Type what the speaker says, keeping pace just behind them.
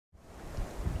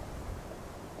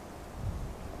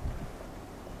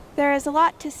There is a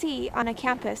lot to see on a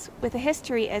campus with a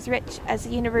history as rich as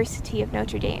the University of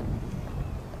Notre Dame.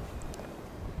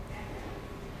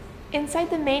 Inside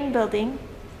the main building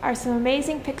are some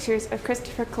amazing pictures of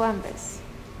Christopher Columbus.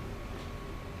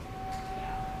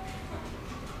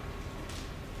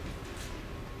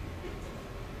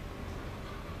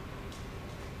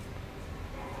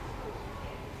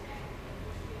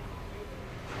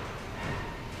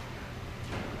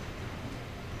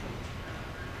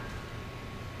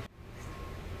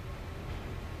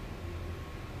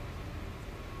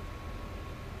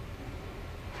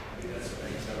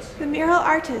 The mural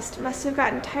artist must have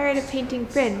gotten tired of painting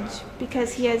fringe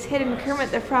because he has hidden Kermit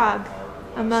the Frog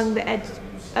among the edge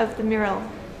of the mural.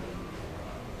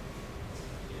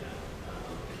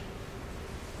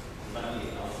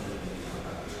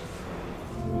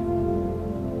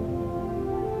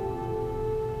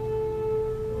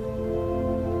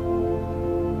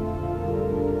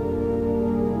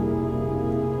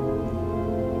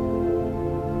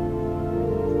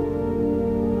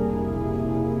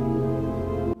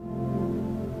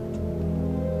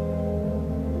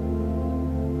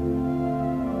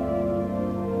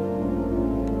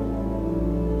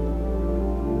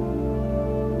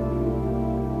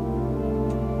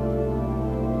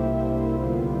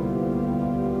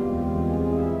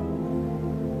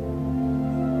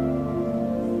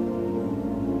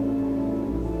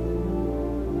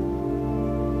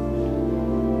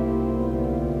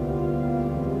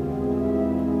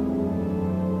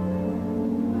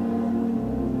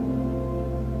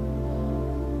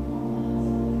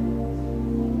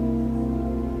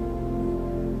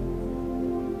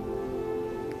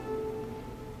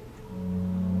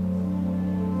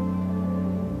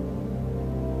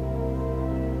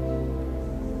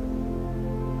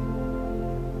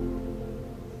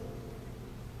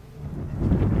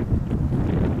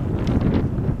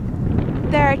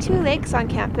 There are two lakes on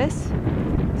campus,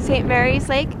 St. Mary's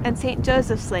Lake and St.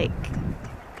 Joseph's Lake.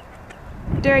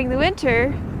 During the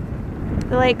winter,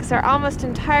 the lakes are almost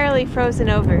entirely frozen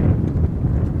over.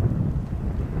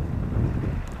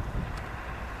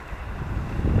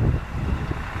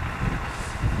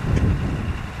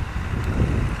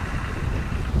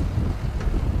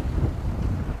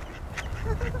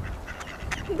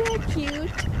 They're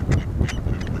cute.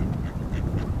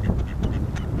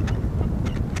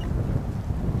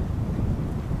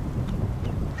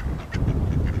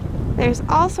 There's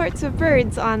all sorts of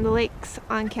birds on the lakes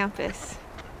on campus.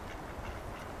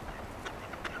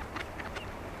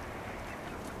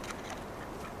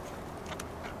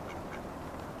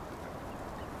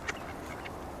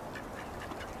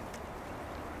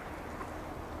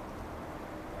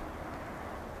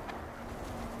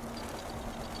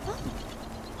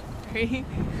 Sorry.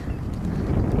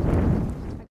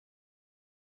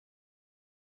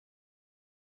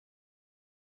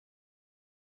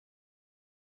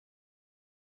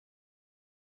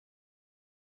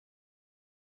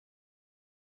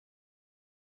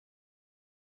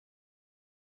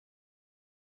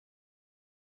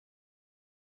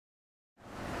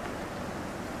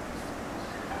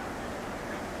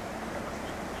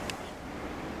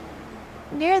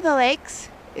 Near the lakes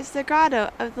is the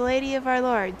Grotto of the Lady of Our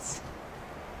Lords.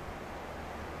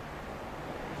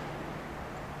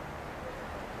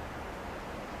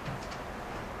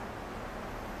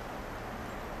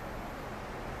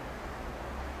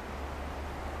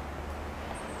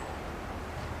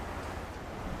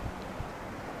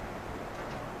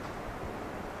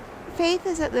 Faith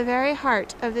is at the very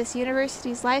heart of this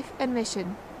university's life and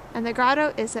mission, and the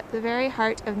Grotto is at the very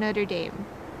heart of Notre Dame.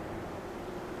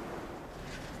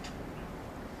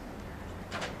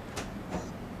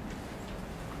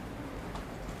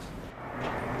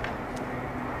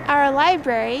 Our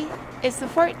library is the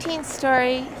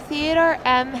 14th-story Theodore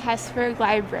M. Hesburgh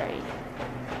Library.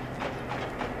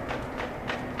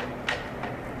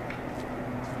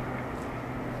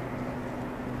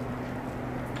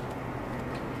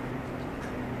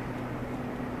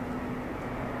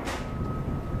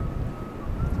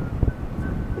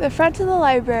 The front of the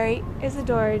library is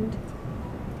adorned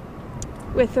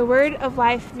with the Word of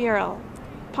Life mural,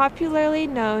 popularly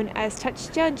known as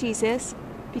Touchdown Jesus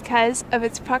because of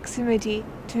its proximity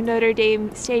to Notre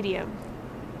Dame Stadium.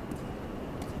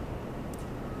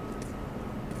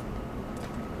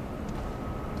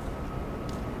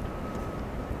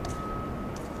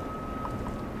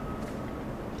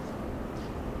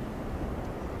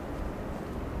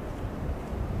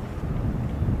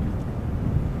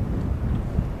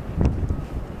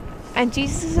 And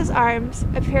Jesus' arms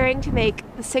appearing to make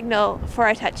the signal for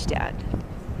a touchdown.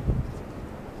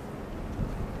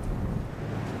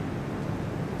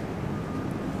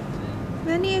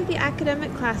 Many of the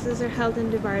academic classes are held in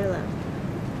DeBartolo.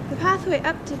 The pathway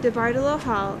up to DeBartolo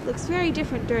Hall looks very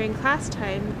different during class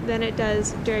time than it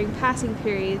does during passing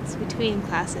periods between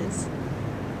classes.